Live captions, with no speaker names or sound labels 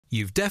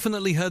You've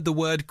definitely heard the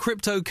word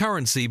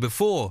cryptocurrency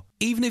before.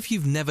 Even if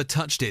you've never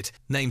touched it,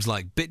 names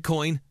like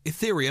Bitcoin,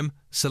 Ethereum,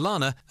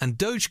 Solana, and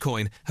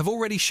Dogecoin have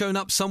already shown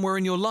up somewhere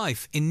in your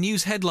life, in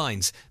news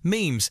headlines,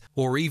 memes,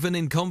 or even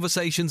in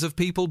conversations of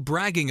people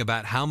bragging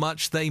about how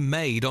much they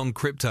made on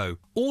crypto.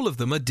 All of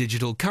them are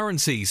digital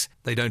currencies.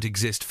 They don't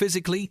exist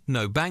physically,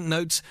 no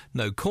banknotes,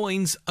 no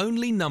coins,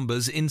 only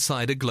numbers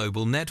inside a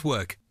global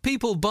network.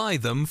 People buy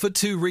them for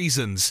two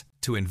reasons: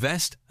 to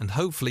invest and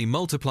hopefully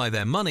multiply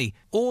their money,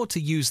 or to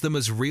use them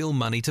as real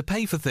money to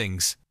pay for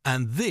things.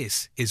 And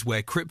this is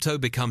where crypto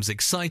becomes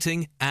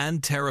exciting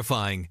and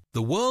terrifying.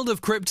 The world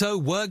of crypto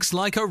works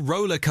like a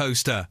roller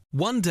coaster.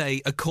 One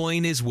day a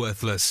coin is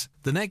worthless.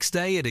 The next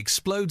day it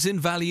explodes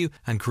in value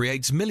and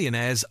creates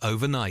millionaires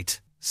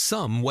overnight.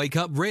 Some wake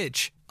up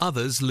rich.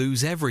 Others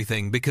lose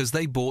everything because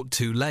they bought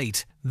too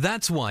late.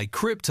 That's why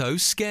crypto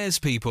scares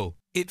people.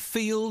 It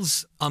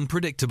feels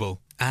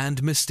unpredictable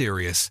and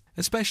mysterious,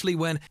 especially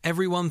when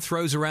everyone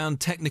throws around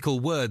technical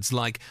words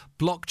like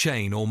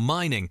blockchain or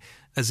mining,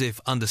 as if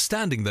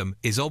understanding them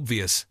is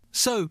obvious.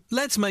 So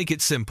let's make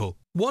it simple.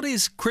 What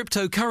is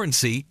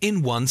cryptocurrency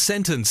in one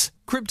sentence?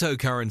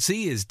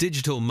 Cryptocurrency is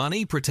digital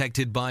money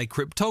protected by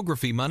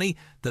cryptography money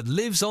that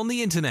lives on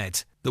the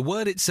internet. The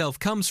word itself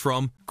comes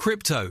from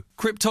crypto,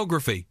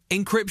 cryptography,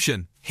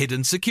 encryption,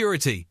 hidden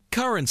security,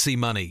 currency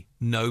money,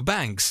 no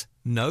banks,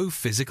 no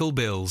physical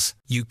bills.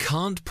 You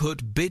can't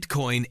put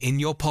Bitcoin in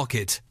your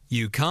pocket.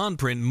 You can't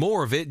print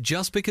more of it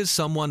just because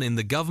someone in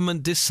the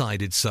government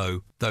decided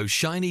so. Those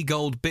shiny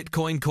gold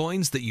Bitcoin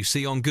coins that you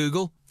see on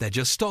Google, they're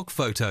just stock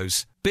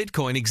photos.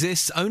 Bitcoin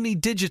exists only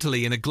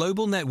digitally in a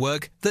global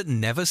network that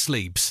never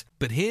sleeps.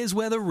 But here's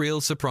where the real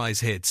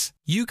surprise hits.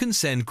 You can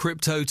send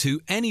crypto to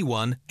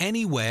anyone,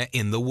 anywhere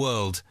in the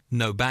world.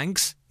 No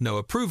banks, no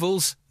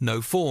approvals,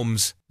 no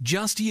forms.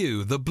 Just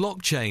you, the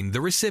blockchain,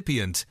 the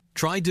recipient.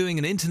 Try doing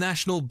an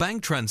international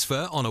bank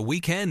transfer on a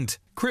weekend.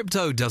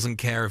 Crypto doesn't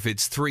care if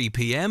it's 3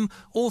 p.m.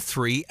 or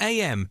 3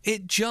 a.m.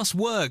 It just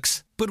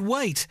works. But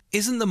wait,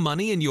 isn't the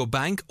money in your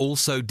bank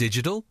also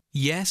digital?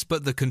 Yes,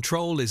 but the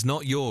control is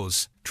not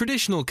yours.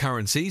 Traditional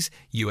currencies,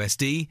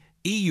 USD,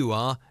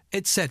 EUR,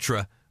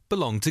 etc.,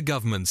 belong to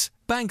governments.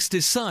 Banks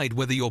decide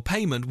whether your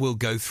payment will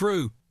go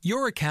through.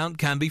 Your account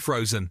can be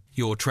frozen.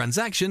 Your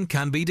transaction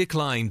can be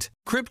declined.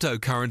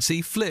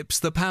 Cryptocurrency flips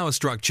the power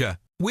structure.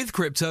 With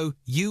crypto,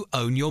 you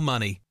own your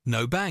money.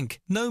 No bank,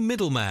 no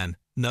middleman,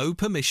 no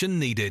permission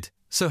needed.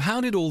 So how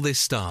did all this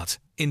start?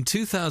 In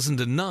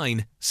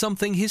 2009,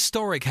 something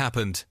historic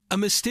happened. A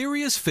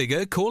mysterious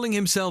figure calling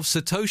himself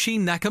Satoshi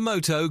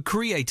Nakamoto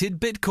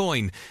created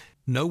Bitcoin.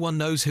 No one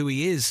knows who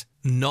he is.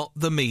 Not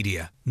the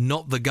media,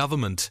 not the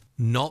government,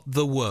 not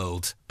the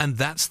world. And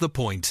that's the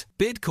point.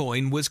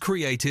 Bitcoin was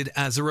created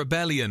as a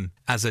rebellion,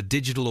 as a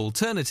digital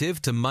alternative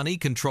to money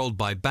controlled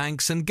by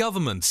banks and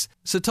governments.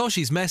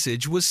 Satoshi's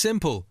message was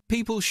simple.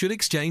 People should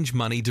exchange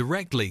money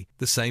directly,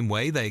 the same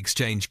way they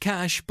exchange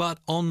cash, but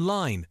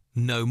online.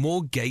 No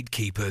more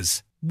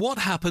gatekeepers. What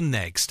happened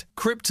next?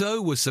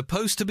 Crypto was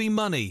supposed to be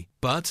money,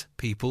 but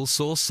people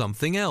saw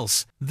something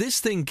else. This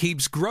thing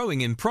keeps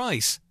growing in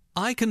price.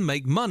 I can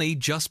make money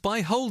just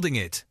by holding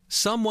it.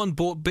 Someone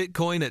bought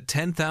Bitcoin at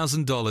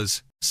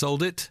 $10,000,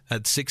 sold it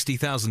at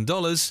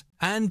 $60,000,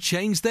 and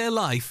changed their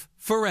life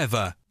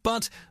forever.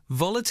 But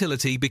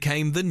volatility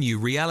became the new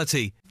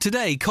reality.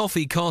 Today,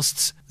 coffee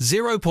costs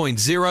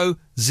 0.001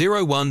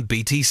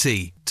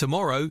 BTC.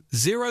 Tomorrow,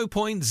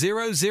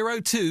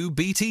 0.002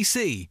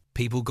 BTC.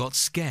 People got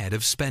scared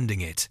of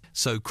spending it.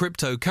 So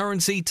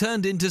cryptocurrency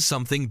turned into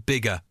something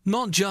bigger.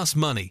 Not just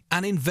money,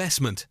 an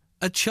investment,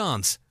 a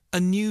chance, a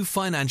new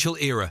financial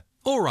era.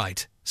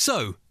 Alright,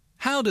 so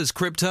how does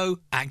crypto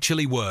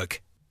actually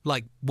work?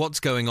 Like, what's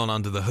going on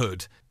under the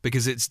hood?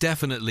 Because it's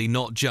definitely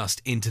not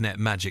just internet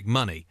magic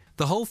money.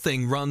 The whole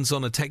thing runs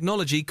on a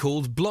technology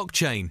called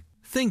blockchain.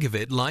 Think of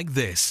it like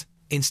this.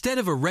 Instead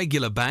of a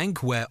regular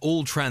bank where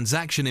all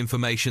transaction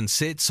information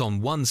sits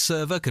on one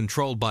server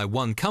controlled by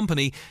one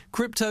company,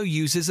 crypto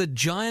uses a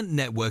giant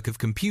network of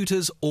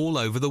computers all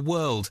over the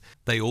world.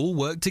 They all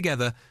work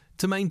together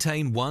to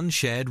maintain one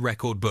shared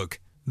record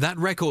book. That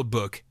record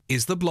book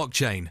is the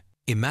blockchain.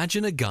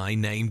 Imagine a guy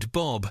named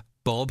Bob.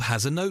 Bob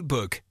has a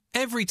notebook.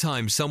 Every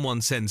time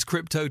someone sends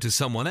crypto to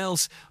someone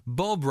else,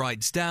 Bob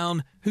writes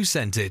down who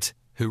sent it,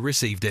 who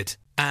received it,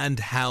 and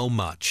how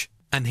much.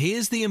 And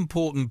here's the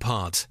important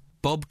part.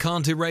 Bob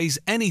can't erase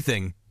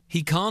anything.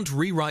 He can't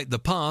rewrite the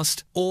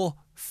past or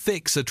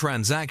fix a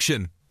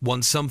transaction.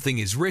 Once something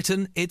is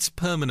written, it's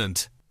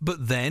permanent.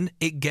 But then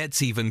it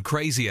gets even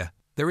crazier.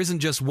 There isn't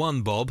just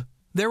one Bob.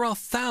 There are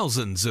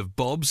thousands of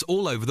Bobs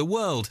all over the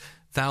world,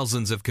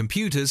 thousands of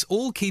computers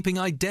all keeping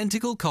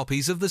identical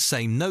copies of the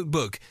same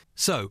notebook.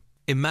 So,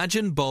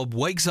 imagine Bob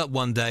wakes up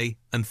one day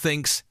and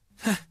thinks,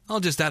 I'll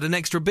just add an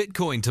extra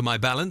Bitcoin to my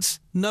balance.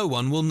 No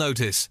one will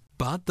notice.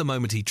 But the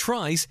moment he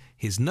tries,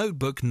 his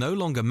notebook no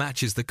longer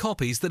matches the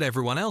copies that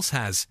everyone else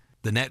has.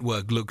 The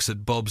network looks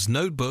at Bob's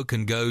notebook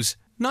and goes,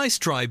 "Nice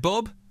try,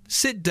 Bob.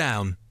 Sit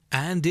down."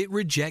 And it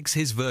rejects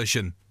his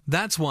version.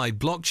 That's why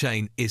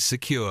blockchain is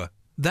secure.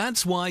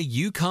 That's why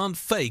you can't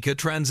fake a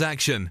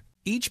transaction.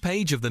 Each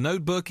page of the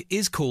notebook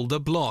is called a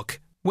block.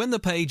 When the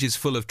page is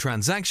full of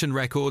transaction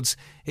records,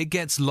 it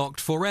gets locked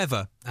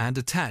forever and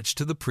attached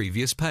to the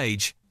previous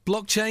page.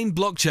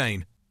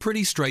 Blockchain.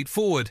 Pretty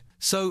straightforward.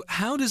 So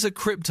how does a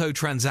crypto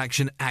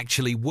transaction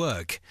actually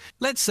work?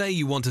 Let's say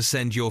you want to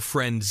send your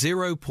friend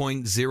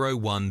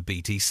 0.01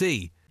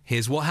 BTC.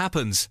 Here's what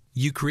happens.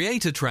 You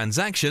create a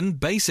transaction,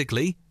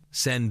 basically,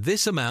 send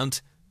this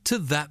amount to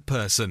that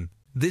person.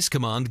 This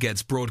command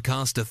gets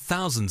broadcast to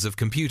thousands of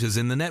computers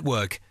in the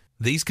network.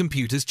 These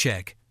computers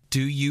check,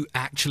 do you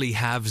actually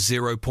have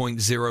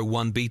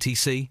 0.01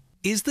 BTC?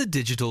 Is the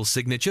digital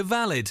signature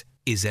valid?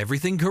 Is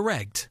everything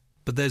correct?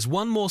 But there's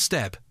one more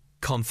step,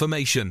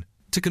 confirmation.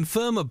 To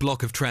confirm a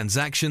block of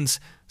transactions,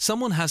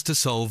 someone has to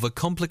solve a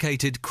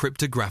complicated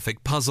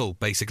cryptographic puzzle,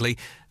 basically,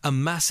 a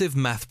massive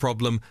math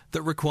problem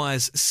that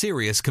requires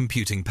serious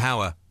computing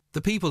power.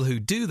 The people who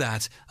do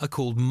that are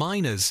called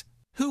miners.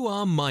 Who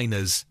are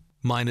miners?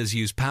 Miners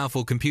use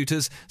powerful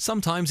computers,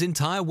 sometimes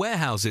entire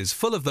warehouses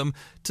full of them,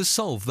 to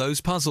solve those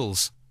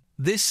puzzles.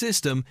 This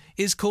system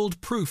is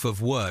called proof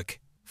of work.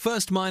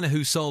 First miner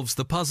who solves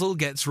the puzzle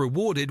gets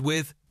rewarded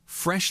with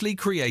freshly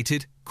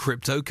created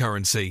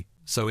cryptocurrency.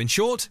 So in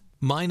short,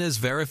 miners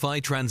verify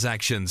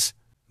transactions.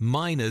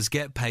 Miners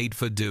get paid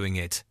for doing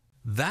it.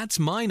 That's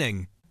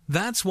mining.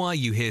 That's why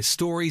you hear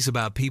stories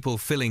about people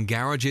filling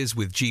garages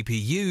with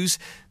GPUs.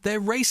 They're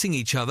racing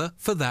each other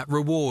for that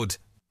reward.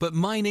 But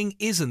mining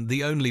isn't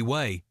the only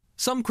way.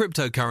 Some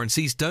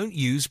cryptocurrencies don't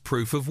use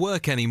proof of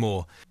work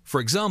anymore. For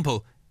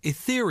example,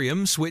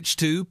 Ethereum switched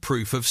to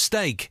proof of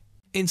stake.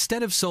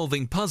 Instead of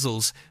solving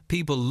puzzles,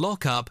 people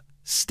lock up,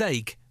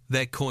 stake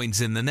their coins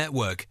in the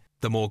network.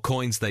 The more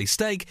coins they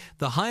stake,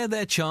 the higher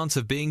their chance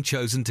of being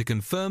chosen to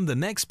confirm the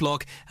next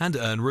block and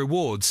earn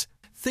rewards.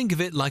 Think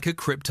of it like a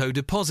crypto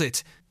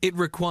deposit. It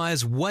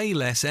requires way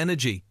less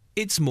energy.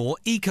 It's more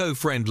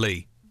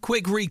eco-friendly.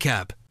 Quick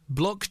recap.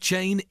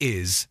 Blockchain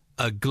is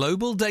a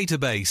global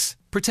database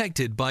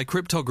protected by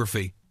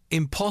cryptography,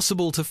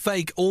 impossible to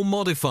fake or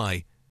modify,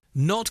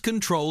 not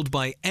controlled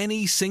by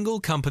any single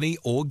company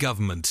or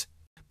government.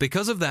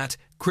 Because of that,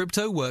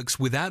 crypto works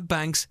without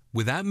banks,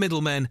 without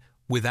middlemen,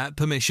 without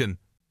permission.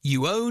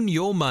 You own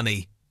your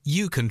money.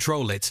 You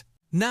control it.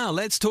 Now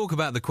let's talk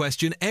about the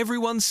question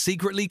everyone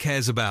secretly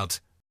cares about.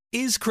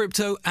 Is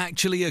crypto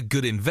actually a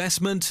good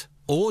investment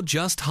or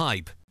just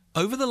hype?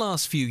 Over the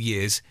last few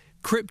years,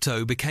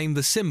 crypto became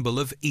the symbol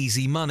of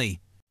easy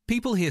money.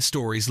 People hear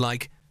stories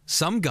like,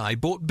 some guy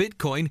bought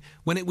Bitcoin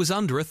when it was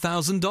under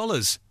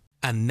 $1,000,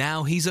 and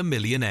now he's a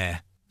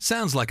millionaire.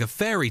 Sounds like a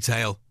fairy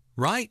tale,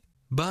 right?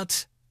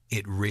 But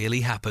it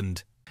really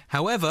happened.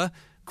 However,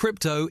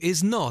 crypto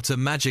is not a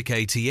magic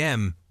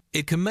ATM.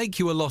 It can make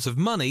you a lot of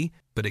money,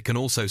 but it can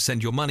also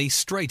send your money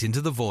straight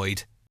into the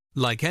void.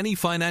 Like any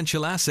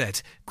financial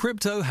asset,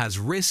 crypto has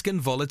risk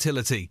and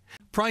volatility.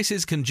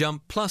 Prices can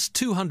jump plus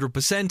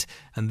 200%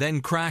 and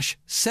then crash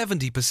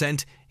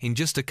 70% in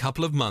just a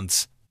couple of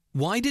months.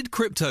 Why did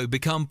crypto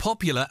become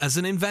popular as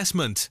an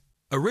investment?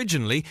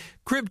 Originally,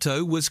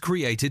 crypto was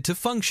created to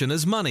function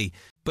as money,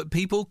 but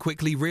people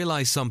quickly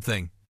realized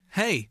something.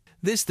 Hey,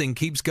 this thing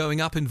keeps going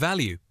up in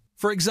value.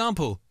 For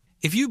example,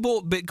 if you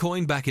bought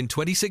Bitcoin back in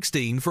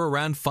 2016 for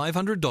around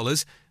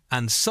 $500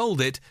 and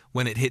sold it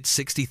when it hit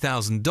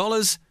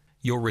 $60,000,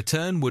 your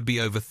return would be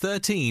over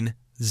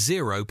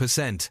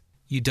 0%.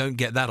 You don't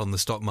get that on the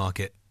stock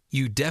market.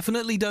 You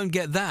definitely don't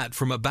get that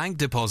from a bank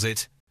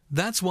deposit.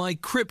 That's why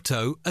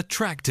crypto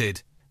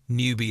attracted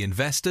newbie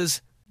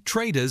investors,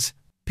 traders,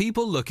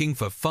 people looking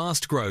for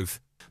fast growth.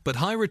 But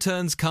high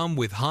returns come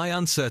with high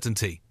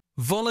uncertainty.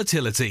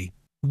 Volatility.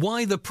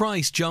 Why the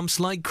price jumps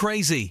like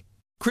crazy.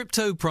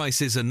 Crypto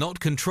prices are not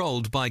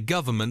controlled by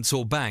governments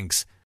or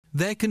banks.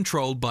 They're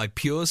controlled by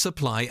pure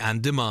supply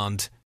and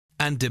demand.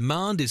 And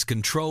demand is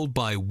controlled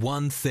by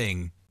one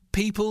thing: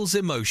 people's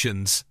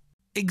emotions.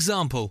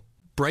 Example,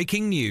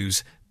 breaking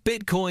news,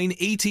 Bitcoin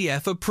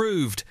ETF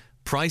approved,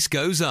 price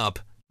goes up.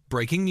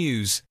 Breaking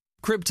news,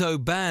 crypto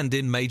banned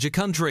in major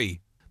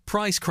country,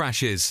 price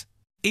crashes.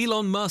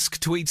 Elon Musk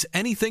tweets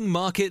anything,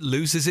 market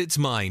loses its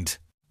mind.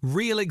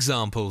 Real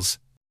examples.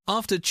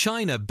 After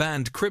China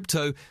banned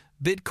crypto,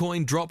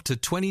 Bitcoin dropped to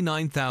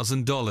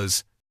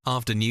 $29,000.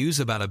 After news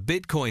about a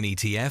Bitcoin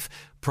ETF,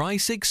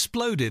 price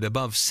exploded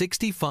above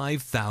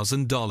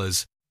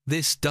 $65,000.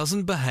 This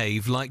doesn't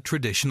behave like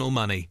traditional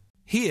money.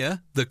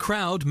 Here, the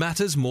crowd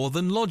matters more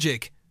than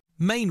logic.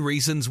 Main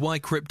reasons why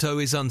crypto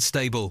is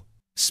unstable.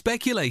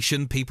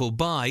 Speculation people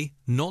buy,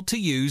 not to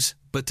use,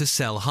 but to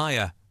sell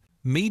higher.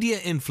 Media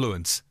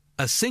influence.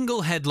 A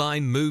single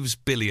headline moves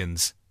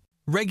billions.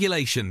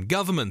 Regulation,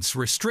 governments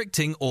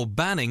restricting or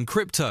banning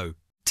crypto.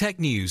 Tech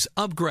news,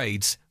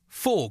 upgrades,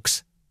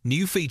 forks,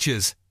 new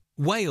features.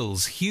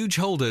 Whales, huge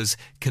holders,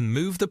 can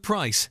move the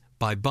price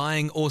by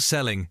buying or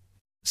selling.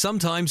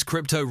 Sometimes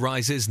crypto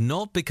rises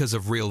not because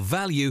of real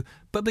value,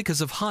 but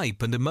because of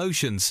hype and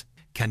emotions.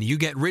 Can you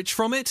get rich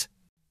from it?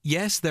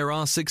 Yes, there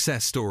are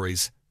success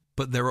stories,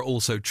 but there are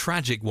also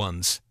tragic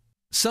ones.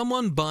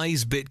 Someone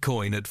buys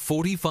Bitcoin at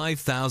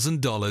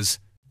 $45,000.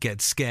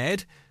 gets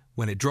scared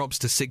when it drops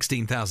to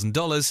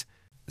 $16,000,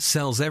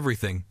 sells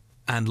everything,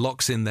 and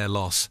locks in their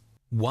loss.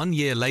 1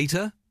 year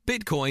later,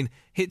 Bitcoin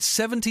hit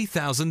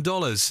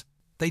 $70,000.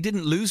 They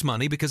didn't lose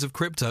money because of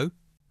crypto.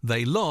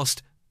 They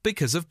lost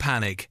because of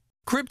panic.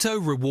 Crypto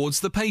rewards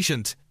the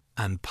patient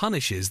and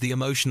punishes the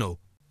emotional.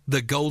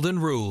 The golden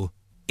rule: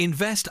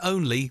 invest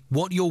only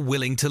what you're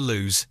willing to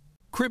lose.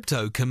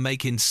 Crypto can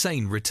make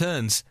insane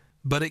returns,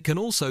 but it can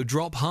also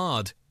drop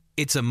hard.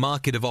 It's a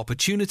market of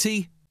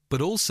opportunity,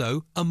 but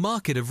also a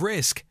market of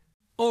risk.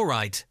 All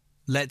right,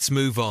 let's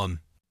move on.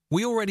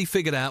 We already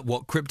figured out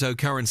what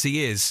cryptocurrency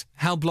is,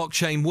 how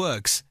blockchain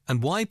works,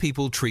 and why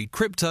people treat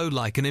crypto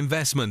like an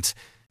investment.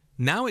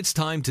 Now it's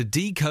time to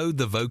decode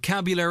the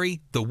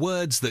vocabulary, the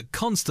words that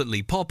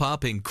constantly pop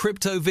up in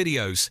crypto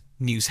videos,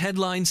 news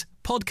headlines,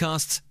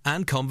 podcasts,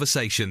 and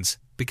conversations.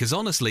 Because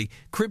honestly,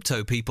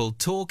 crypto people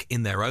talk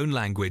in their own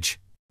language.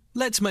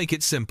 Let's make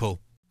it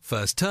simple.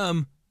 First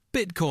term,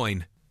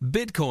 Bitcoin.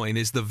 Bitcoin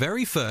is the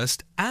very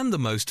first and the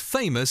most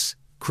famous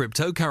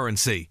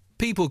cryptocurrency.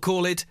 People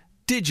call it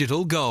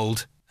digital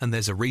gold, and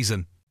there's a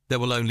reason. There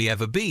will only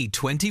ever be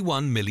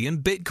 21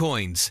 million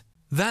Bitcoins.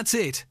 That's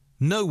it.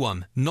 No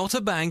one, not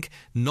a bank,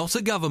 not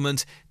a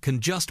government, can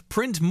just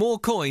print more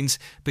coins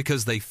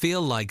because they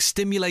feel like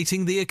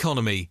stimulating the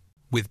economy.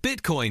 With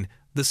Bitcoin,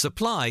 the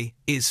supply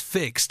is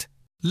fixed.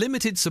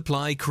 Limited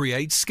supply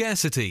creates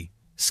scarcity.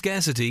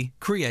 Scarcity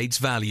creates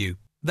value.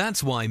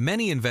 That's why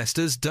many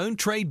investors don't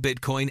trade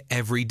Bitcoin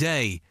every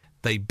day.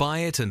 They buy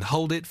it and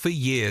hold it for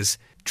years,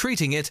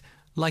 treating it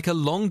like a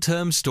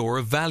long-term store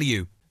of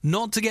value,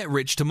 not to get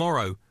rich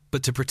tomorrow,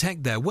 but to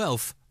protect their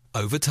wealth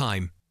over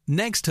time.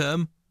 Next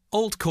term,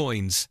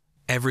 altcoins.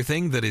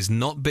 Everything that is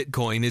not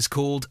Bitcoin is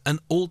called an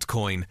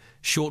altcoin,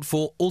 short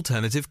for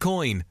alternative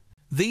coin.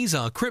 These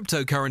are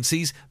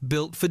cryptocurrencies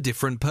built for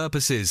different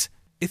purposes.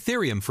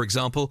 Ethereum, for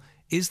example,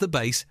 is the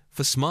base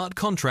for smart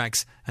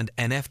contracts and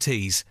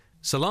NFTs.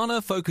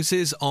 Solana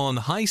focuses on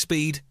high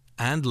speed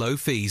and low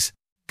fees.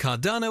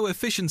 Cardano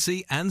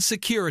efficiency and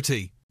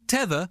security.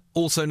 Tether,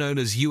 also known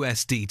as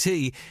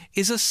USDT,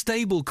 is a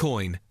stable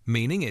coin,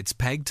 meaning it's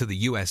pegged to the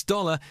US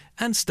dollar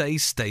and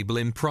stays stable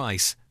in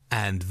price.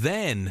 And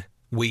then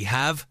we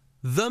have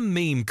the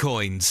meme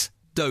coins.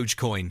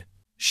 Dogecoin.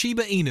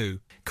 Shiba Inu.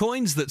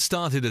 Coins that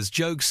started as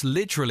jokes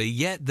literally,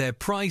 yet their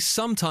price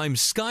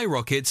sometimes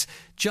skyrockets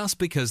just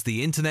because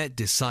the internet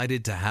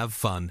decided to have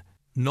fun.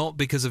 Not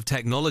because of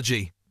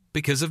technology.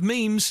 Because of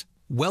memes.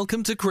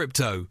 Welcome to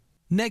crypto.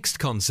 Next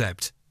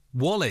concept.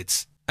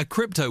 Wallets. A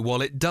crypto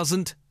wallet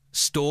doesn't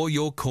store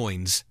your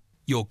coins.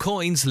 Your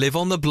coins live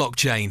on the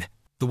blockchain.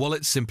 The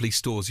wallet simply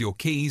stores your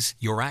keys,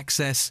 your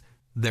access.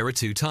 There are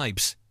two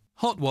types: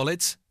 hot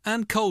wallets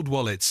and cold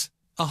wallets.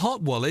 A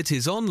hot wallet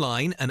is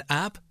online, an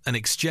app, an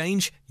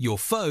exchange, your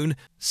phone,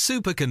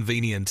 super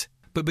convenient.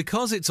 But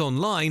because it's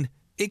online,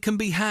 it can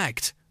be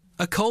hacked.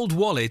 A cold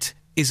wallet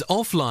is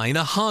offline,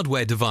 a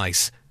hardware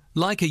device,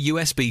 like a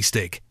USB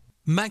stick.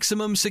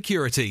 Maximum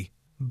security.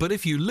 But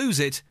if you lose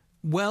it,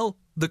 well,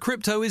 the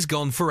crypto is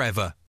gone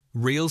forever.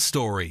 Real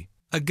story.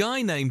 A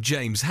guy named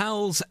James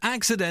Howells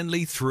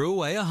accidentally threw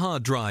away a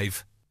hard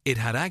drive. It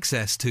had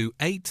access to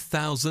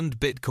 8,000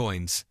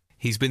 bitcoins.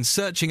 He's been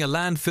searching a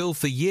landfill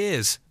for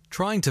years,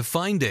 trying to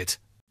find it.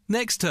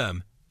 Next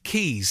term,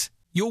 keys.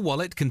 Your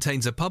wallet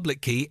contains a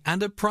public key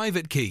and a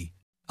private key.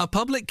 A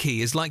public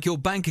key is like your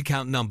bank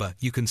account number.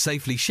 You can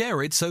safely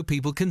share it so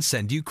people can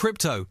send you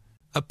crypto.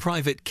 A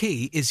private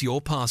key is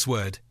your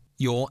password,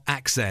 your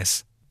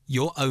access,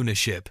 your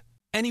ownership.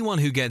 Anyone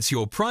who gets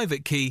your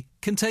private key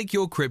can take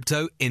your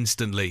crypto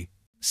instantly.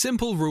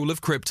 Simple rule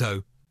of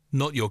crypto.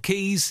 Not your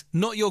keys,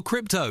 not your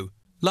crypto.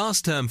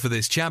 Last term for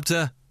this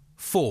chapter,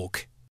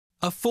 fork.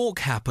 A fork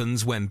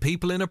happens when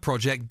people in a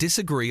project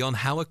disagree on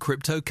how a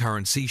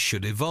cryptocurrency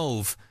should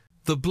evolve.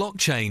 The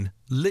blockchain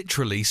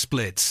literally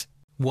splits.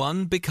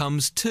 One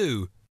becomes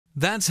two.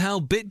 That's how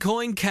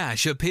Bitcoin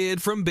Cash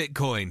appeared from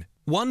Bitcoin.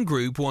 One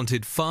group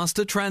wanted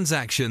faster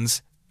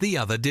transactions, the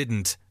other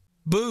didn't.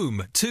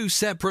 Boom, two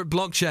separate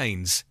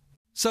blockchains.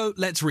 So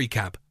let's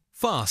recap.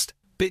 Fast,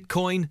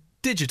 Bitcoin,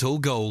 digital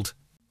gold.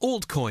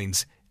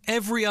 Altcoins,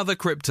 every other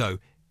crypto,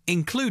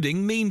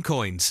 including meme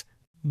coins.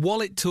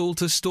 Wallet tool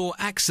to store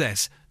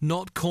access,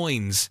 not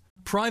coins.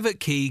 Private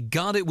key,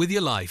 guard it with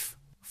your life.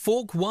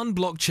 Fork one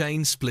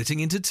blockchain splitting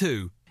into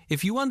two.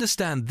 If you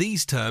understand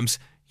these terms,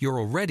 you're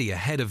already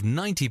ahead of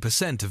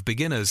 90% of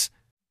beginners.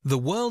 The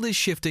world is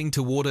shifting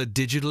toward a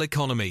digital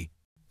economy.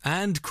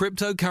 And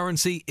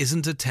cryptocurrency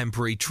isn't a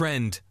temporary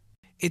trend.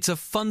 It's a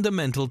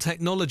fundamental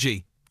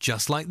technology,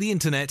 just like the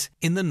internet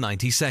in the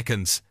 90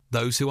 seconds.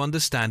 Those who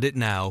understand it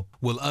now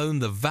will own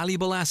the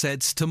valuable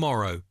assets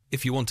tomorrow.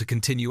 If you want a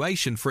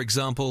continuation, for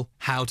example,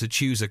 how to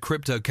choose a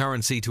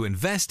cryptocurrency to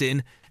invest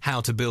in,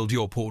 how to build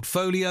your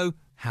portfolio,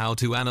 how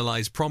to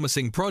analyze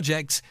promising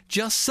projects,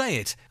 just say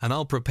it and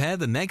I'll prepare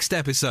the next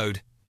episode.